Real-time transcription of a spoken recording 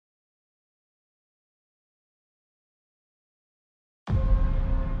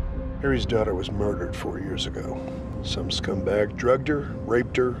Harry's daughter was murdered 4 years ago. Some scumbag drugged her,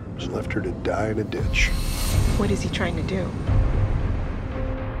 raped her, and left her to die in a ditch. What is he trying to do?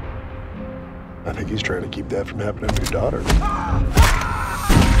 I think he's trying to keep that from happening to your daughter.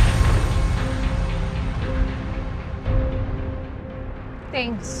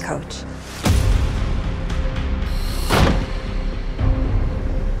 Thanks, Coach.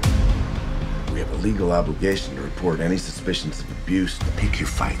 We have a legal obligation to report any suspicions of abuse. Pick your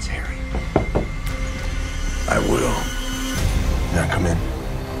fights, Harry. I will. Now come in.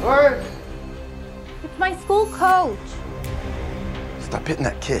 What? It's my school coach. Stop hitting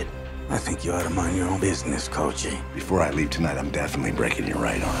that kid. I think you ought to mind your own business, Coachy. Before I leave tonight, I'm definitely breaking your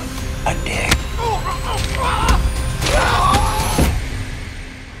right arm. A dick.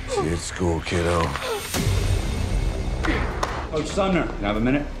 See you at school, kiddo. Coach Sumner, you have a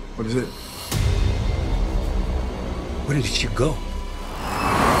minute? What is it? Where did you go?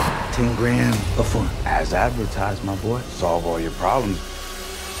 10 grand a fun. As advertised, my boy. Solve all your problems.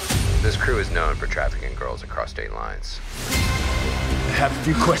 This crew is known for trafficking girls across state lines. I have a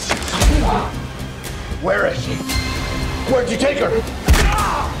few questions. Where is she? Where'd you take her?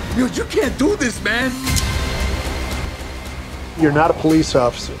 You can't do this, man. You're not a police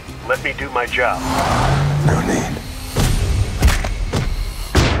officer. Let me do my job. No need.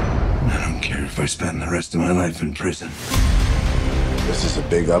 I don't care if I spend the rest of my life in prison. This is a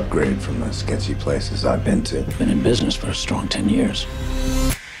big upgrade from the sketchy places I've been to. Been in business for a strong 10 years.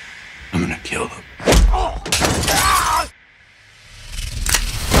 I'm gonna kill them.